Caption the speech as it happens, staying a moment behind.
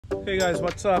Hey guys,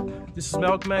 what's up? This is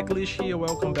McLeash here.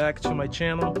 Welcome back to my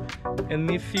channel. And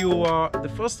if you are the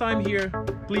first time here,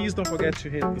 please don't forget to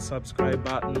hit the subscribe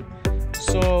button.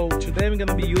 So today I'm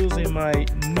gonna be using my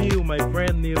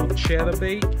brand new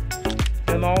Chatterbait,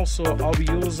 and also I'll be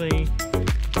using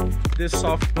this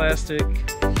soft plastic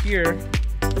here.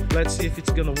 Let's see if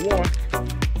it's gonna work.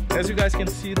 As you guys can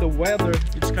see, the weather,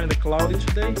 it's kind of cloudy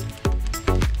today,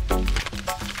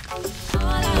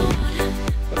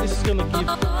 but this is gonna give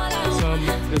some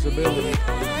visibility.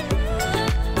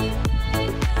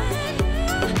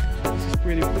 This is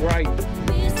pretty bright.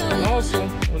 And also,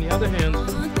 on the other hand,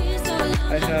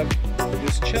 I have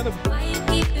this Chatterbait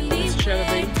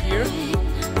here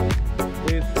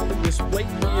with this plate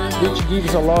here, which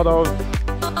gives a lot of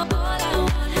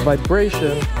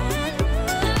vibration.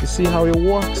 You see how it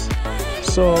works?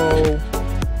 So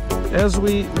as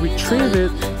we retrieve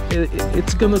it,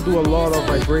 it's gonna do a lot of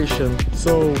vibration.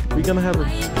 So we're gonna have a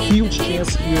huge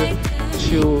chance here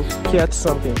to catch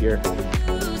something here.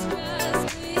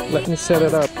 Let me set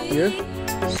it up here.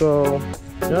 So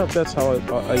yeah, that's how I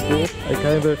do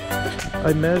it.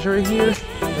 I measure here,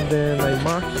 and then I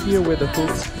mark here where the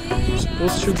hook's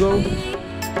supposed to go.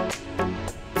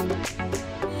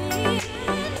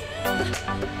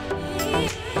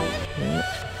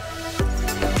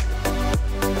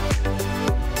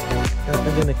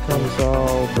 And then it comes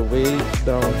all the way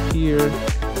down here.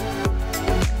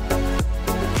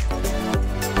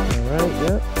 Alright,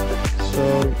 yeah. So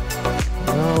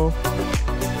now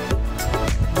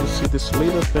you see this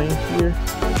little thing here.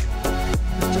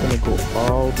 It's gonna go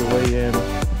all the way in.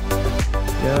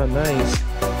 Yeah, nice.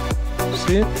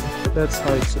 See? That's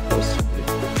how it's supposed to be.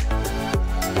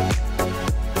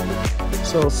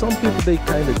 So some people, they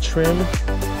kind of trim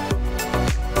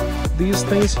these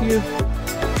things here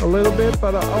a little bit,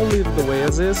 but I'll leave it the way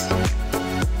as is.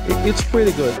 It's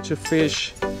pretty good to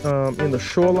fish in the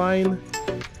shoreline,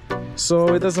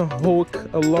 so it doesn't hook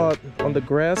a lot on the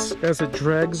grass as it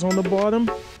drags on the bottom.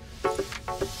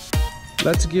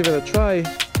 Let's give it a try.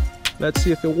 Let's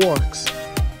see if it works.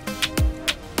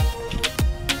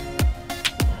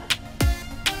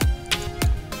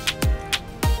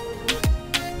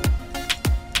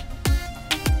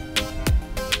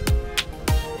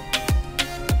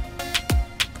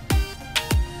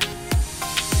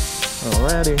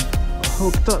 Alrighty,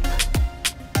 hooked up.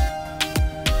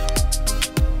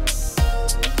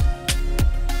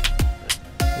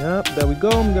 Yep, there we go.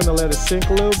 I'm gonna let it sink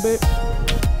a little bit,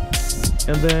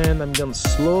 and then I'm gonna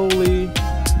slowly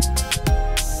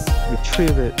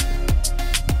retrieve it.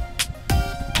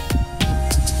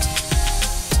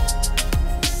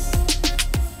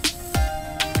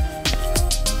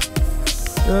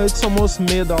 It's almost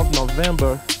mid of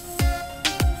November.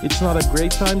 It's not a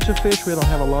great time to fish. We don't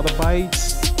have a lot of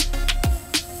bites,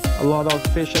 a lot of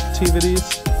fish activities.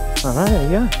 All right,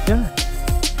 yeah,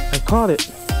 I caught it.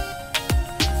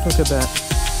 Look at that.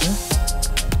 Yeah.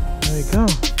 There you go.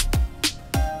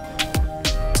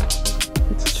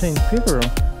 It's a chain pickerel.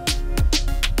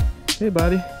 Hey,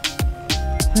 buddy.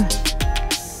 Yeah.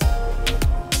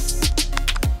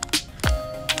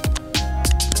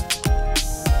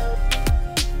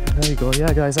 There you go.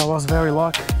 Yeah, guys, I was very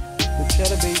lucky. The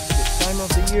Chatterbaits this time of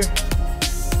the year,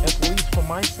 at least for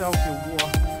myself, it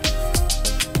works.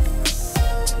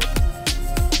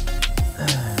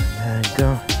 There you go.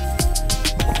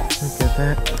 Look at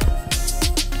that.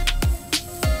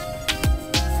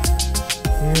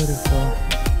 Beautiful.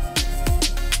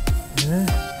 Yeah.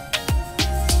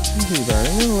 Easy, buddy.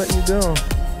 I'm gonna let you go.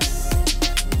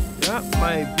 Yeah,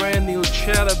 my brand new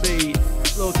Chatterbait.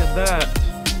 Look at that.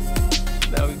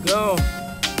 There we go.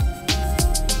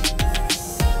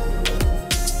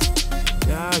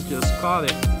 I just caught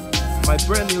it. My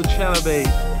brand new Chatterbait.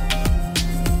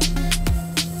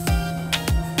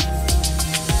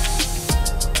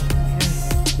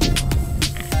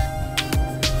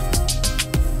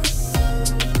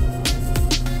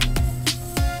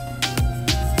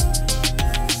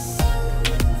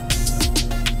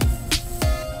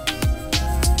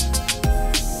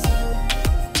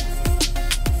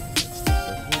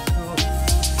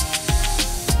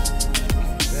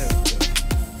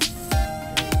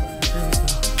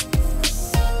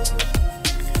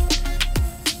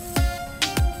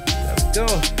 Go.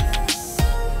 So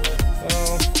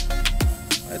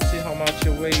let's see how much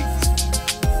it weighs.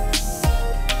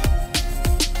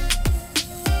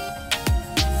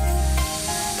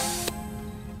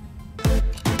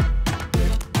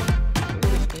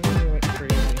 This thing went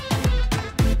crazy.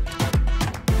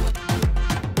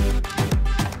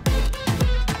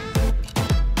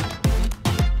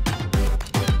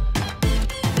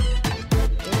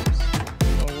 Oops,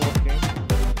 not working.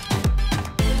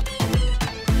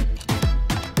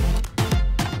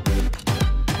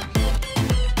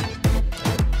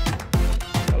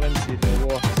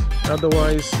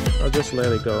 otherwise I'll just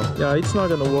let it go. Yeah, it's not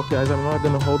gonna work, guys. I'm not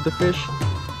gonna hold the fish.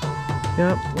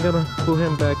 Yeah, I'm gonna put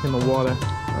him back in the water.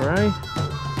 All right,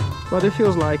 but it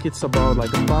feels like it's about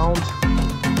like a pound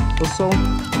or so.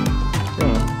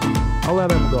 Yeah, I'll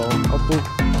let him go.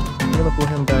 I'm gonna put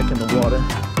him back in the water.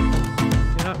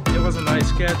 Yeah, it was a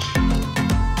nice catch.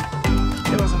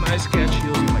 It was a nice catch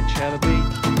using my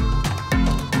chatterbait.